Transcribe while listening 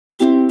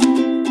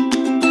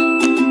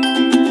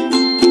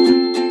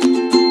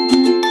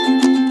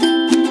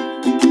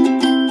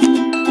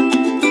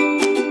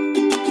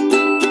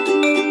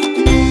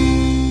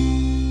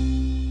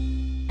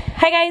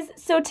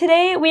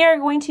today we are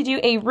going to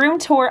do a room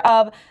tour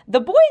of the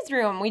boys'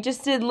 room. We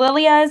just did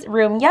Lilia's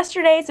room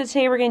yesterday, so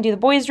today we're going to do the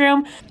boys'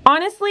 room.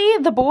 Honestly,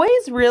 the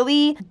boys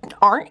really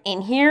aren't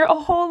in here a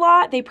whole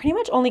lot. They pretty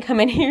much only come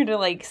in here to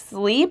like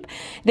sleep.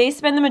 They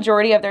spend the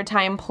majority of their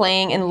time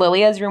playing in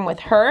Lilia's room with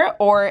her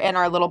or in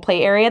our little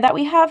play area that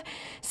we have.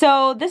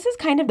 So this is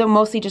kind of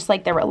mostly just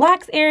like their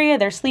relax area,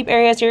 their sleep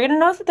area. So you're going to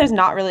notice that there's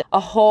not really a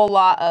whole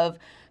lot of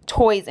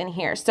toys in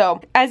here. So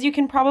as you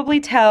can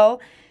probably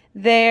tell,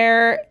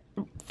 their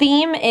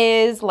theme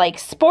is like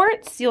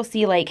sports. You'll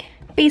see like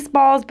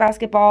baseballs,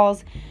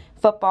 basketballs,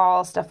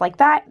 football, stuff like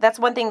that. That's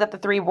one thing that the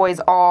three boys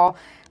all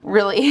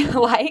really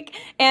like.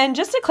 And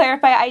just to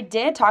clarify, I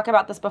did talk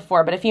about this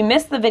before, but if you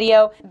missed the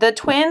video, the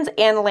twins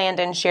and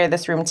Landon share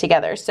this room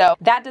together. So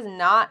that does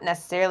not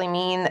necessarily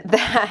mean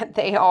that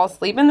they all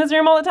sleep in this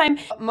room all the time.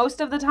 Most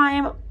of the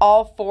time,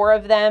 all four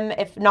of them,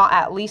 if not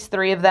at least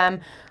three of them,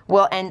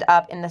 will end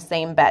up in the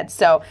same bed.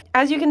 So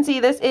as you can see,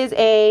 this is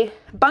a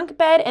bunk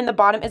bed and the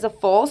bottom is a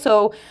full.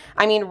 So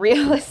I mean,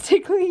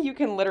 realistically, you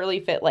can literally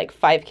fit like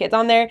 5 kids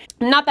on there.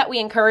 Not that we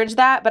encourage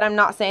that, but I'm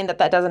not saying that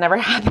that doesn't ever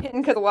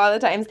happen, because a lot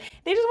of the times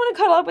they just want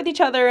to cuddle up with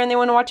each other and they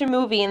want to watch a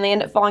movie and they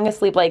end up falling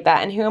asleep like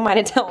that. And who am I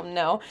to tell them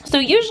no? So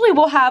usually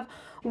we'll have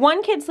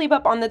 1 kid sleep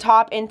up on the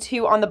top and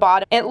 2 on the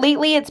bottom. And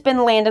lately it's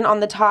been Landon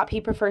on the top.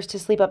 He prefers to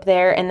sleep up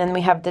there, and then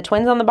we have the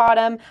twins on the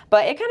bottom.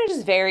 But it kind of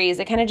just varies.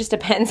 It kind of just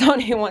depends on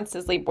who wants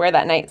to sleep where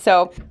that night.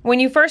 So when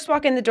you first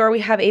walk in the door,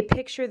 we have a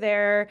picture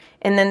there,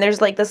 and then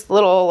there's like this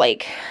little,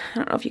 like, I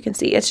don't know if you can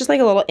see, it's just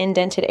like a little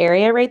indented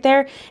area right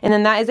there. And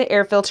then that is an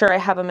air filter. I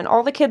have them in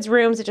all the kids'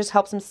 rooms. It just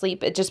helps them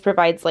sleep. It just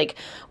provides like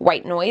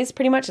white noise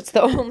pretty much. It's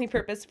the only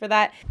purpose for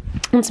that.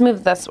 Let's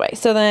move this way.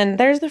 So then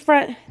there's the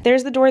front,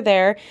 there's the door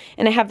there,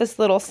 and I have this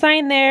little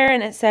sign there,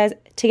 and it says,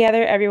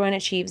 "Together everyone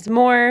achieves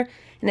more,"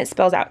 and it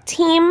spells out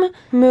team.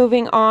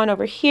 Moving on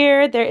over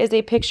here, there is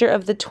a picture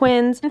of the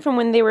twins from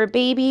when they were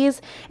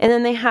babies, and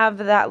then they have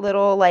that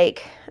little,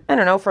 like, I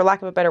don't know, for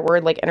lack of a better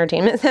word, like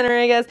entertainment center,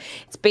 I guess.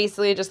 It's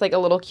basically just like a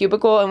little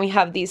cubicle, and we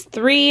have these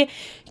 3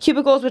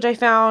 cubicles, which I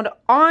found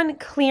on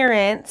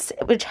clearance,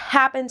 which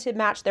happen to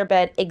match their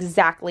bed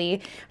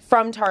exactly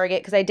from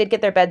Target, because I did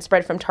get their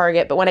bedspread from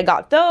Target, but when I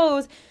got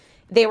those,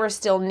 they were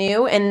still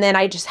new, and then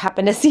I just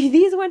happened to see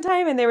these one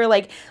time, and they were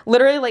like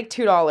literally like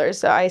 $2,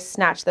 so I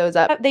snatched those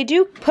up. They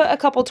do put a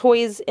couple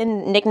toys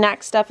and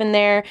knick-knack stuff in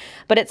there,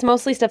 but it's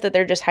mostly stuff that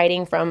they're just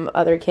hiding from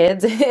other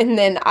kids. And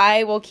then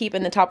I will keep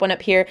in the top one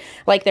up here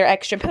like their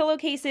extra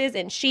pillowcases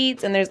and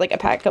sheets, and there's like a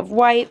pack of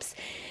wipes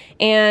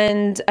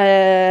and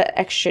a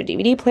extra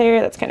DVD player.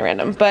 That's kind of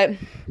random, but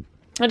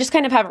I just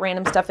kind of have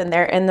random stuff in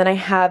there, and then I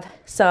have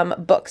some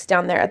books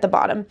down there at the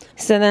bottom.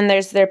 So then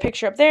there's their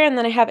picture up there, and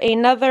then I have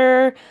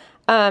another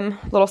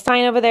little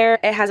sign over there.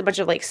 It has a bunch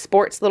of like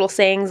sports little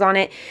sayings on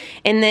it,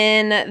 and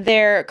then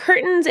their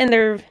curtains and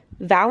their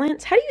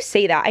valance. How do you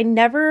say that? I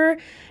never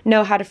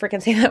know how to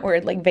freaking say that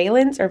word, like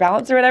valance or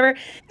whatever.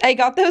 I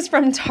got those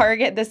from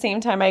Target the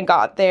same time I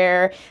got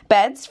their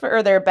beds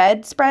or their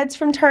bedspreads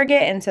from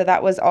Target, and so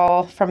that was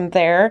all from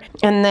there.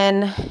 And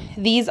then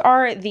these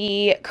are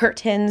the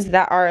curtains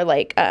that are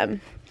like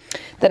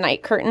the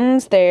night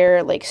curtains.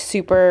 They're like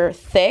super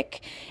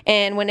thick,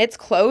 and when it's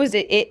closed,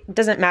 it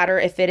doesn't matter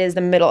if it is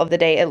the middle of the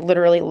day. It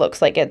literally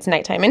looks like it's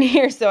nighttime in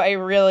here. So I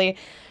really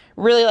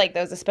like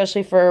those,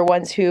 especially for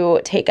ones who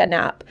take a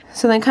nap.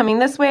 So then coming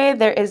this way,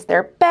 there is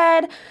their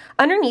bed.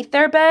 Underneath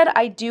their bed,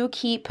 I do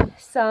keep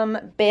some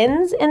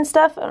bins and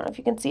stuff. I don't know if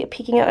you can see it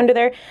peeking out under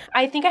there.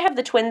 I think I have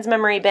the twins'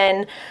 memory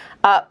bin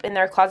up in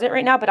their closet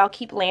right now, but I'll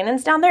keep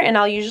Landon's down there, and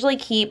I'll usually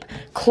keep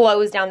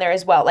clothes down there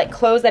as well, like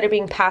clothes that are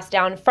being passed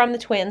down from the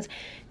twins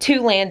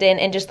to Landon,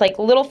 and just like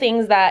little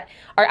things that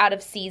are out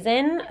of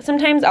season.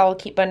 Sometimes I'll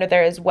keep under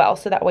there as well,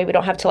 so that way we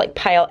don't have to like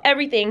pile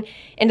everything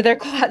into their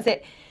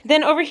closet.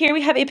 Then over here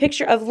we have a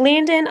picture of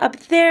Landon up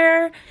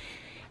there,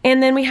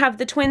 and then we have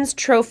the twins'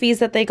 trophies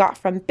that they got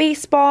from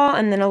baseball,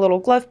 and then a little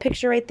glove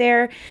picture right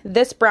there.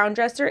 This brown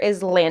dresser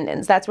is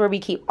Landon's. That's where we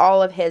keep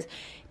all of his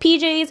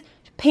PJs,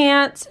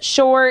 pants,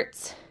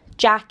 shorts,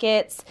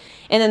 jackets,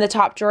 and then the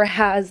top drawer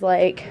has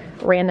like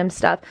random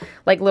stuff,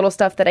 like little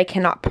stuff that I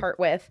cannot part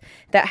with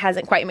that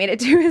hasn't quite made it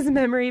to his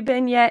memory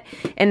bin yet,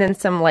 and then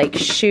some like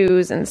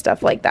shoes and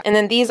stuff like that. And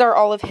then these are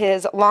all of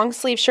his long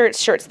sleeve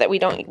shirts that we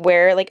don't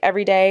wear like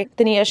every day.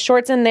 Then he has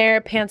shorts in there,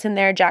 pants in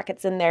there,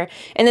 jackets in there,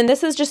 and then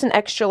this is just an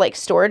extra like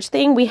storage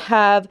thing. We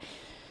have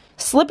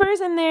slippers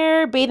in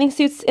there, bathing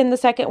suits in the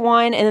second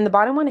one, and then the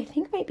bottom one I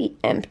think might be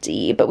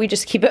empty, but we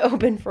just keep it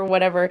open for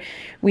whatever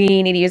we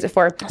need to use it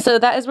for. So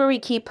that is where we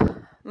keep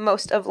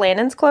most of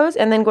Landon's clothes.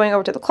 And then going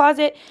over to the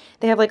closet,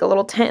 they have like a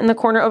little tent in the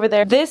corner over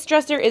there. This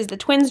dresser is the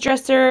twins'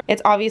 dresser.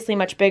 It's obviously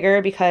much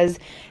bigger because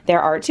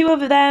there are 2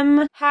 of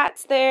them.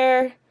 Hats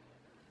there,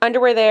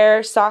 underwear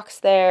there, socks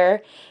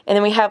there, and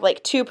then we have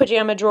like 2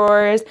 pajama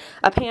drawers,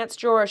 a pants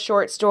drawer, a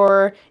shorts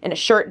drawer, and a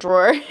shirt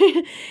drawer.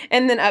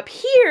 And then up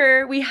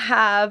here we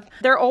have,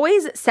 they're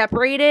always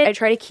separated. I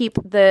try to keep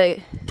their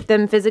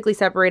them physically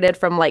separated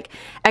from like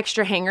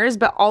extra hangers,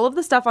 but all of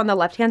the stuff on the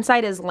left-hand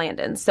side is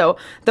Landon's. So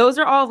those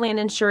are all of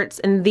Landon's shirts,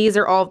 and these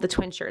are all of the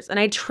twin shirts. And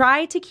I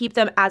try to keep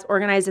them as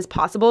organized as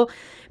possible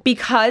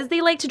because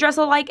they like to dress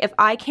alike. If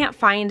I can't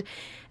find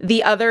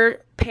the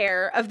other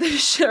pair of the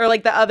shirt, or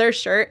like the other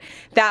shirt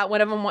that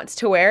one of them wants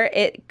to wear,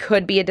 it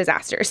could be a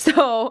disaster.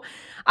 So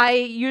I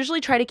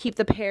usually try to keep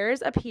the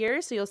pairs up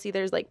here. So you'll see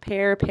there's like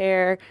pair,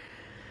 pair,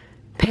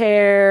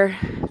 pair,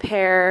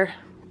 pair,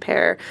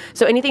 pair.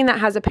 So anything that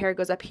has a pair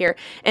goes up here.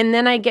 And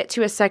then I get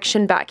to a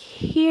section back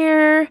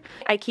here.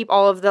 I keep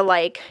all of the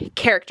like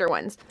character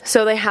ones.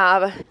 So they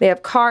have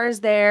Cars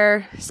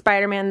there,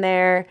 Spider-Man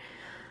there,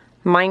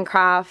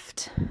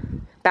 Minecraft,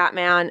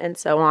 Batman, and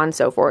so on and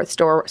so forth,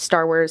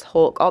 Star Wars,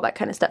 Hulk, all that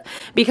kind of stuff.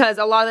 Because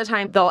a lot of the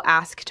time they'll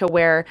ask to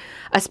wear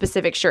a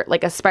specific shirt,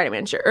 like a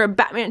Spider-Man shirt or a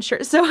Batman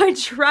shirt. So I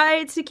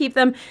try to keep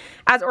them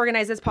as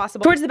organized as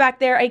possible. Towards the back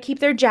there, I keep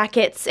their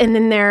jackets, and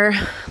then their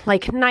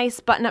like nice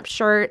button-up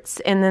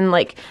shirts, and then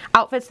like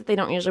outfits that they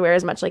don't usually wear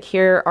as much. Like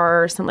here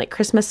are some like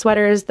Christmas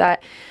sweaters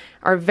that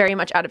are very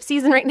much out of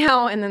season right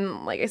now, and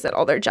then like I said,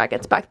 all their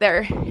jackets back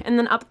there. And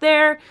then up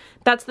there,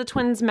 that's the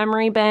twins'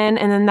 memory bin,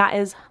 and then that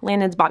is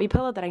Landon's bobby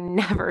pillow that I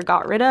never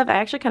got rid of. I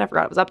actually kind of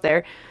forgot it was up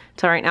there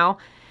till right now.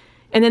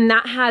 And then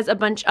that has a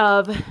bunch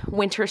of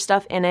winter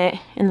stuff in it,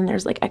 and then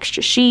there's like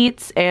extra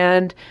sheets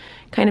and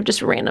kind of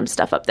just random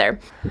stuff up there.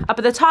 Up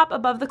at the top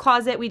above the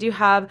closet, we do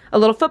have a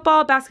little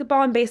football,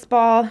 basketball, and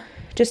baseball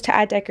just to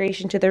add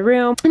decoration to the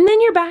room. And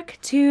then you're back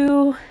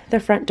to the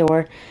front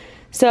door.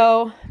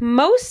 So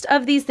most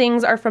of these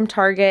things are from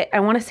Target. I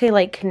want to say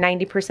like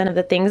 90% of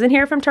the things in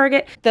here are from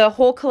Target. The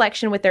whole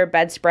collection with their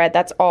bedspread,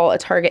 that's all a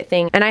Target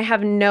thing. And I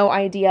have no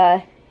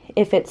idea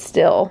if it's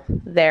still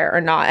there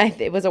or not.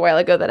 It was a while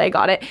ago that I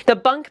got it. The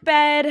bunk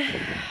bed,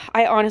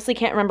 I honestly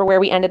can't remember where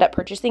we ended up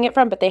purchasing it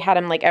from, but they had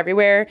them like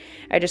everywhere.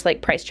 I just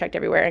like price checked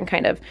everywhere and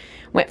kind of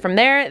went from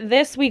there.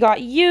 This we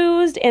got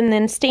used and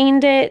then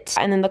stained it.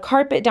 And then the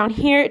carpet down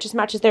here, it just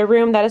matches their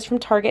room. That is from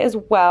Target as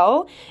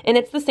well. And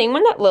it's the same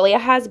one that Lilia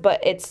has, but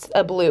it's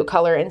a blue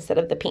color instead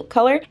of the pink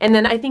color. And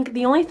then I think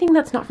the only thing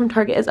that's not from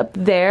Target is up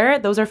there.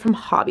 Those are from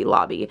Hobby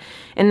Lobby.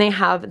 And they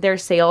have their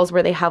sales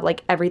where they have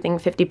like everything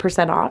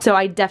 50% off. So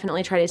I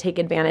definitely try to take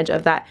advantage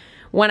of that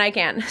when I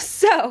can.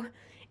 So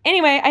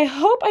anyway, I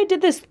hope I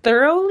did this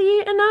thoroughly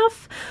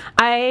enough.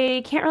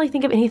 I can't really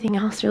think of anything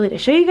else really to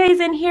show you guys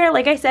in here.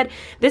 Like I said,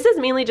 this is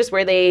mainly just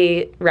where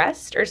they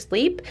rest or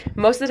sleep.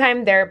 Most of the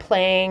time they're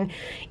playing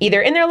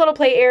either in their little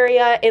play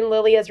area, in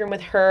Lilia's room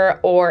with her,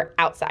 or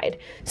outside.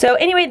 So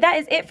anyway, that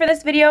is it for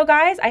this video,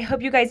 guys. I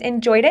hope you guys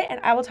enjoyed it, and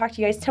I will talk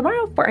to you guys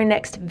tomorrow for our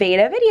next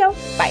VEDA video.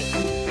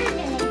 Bye.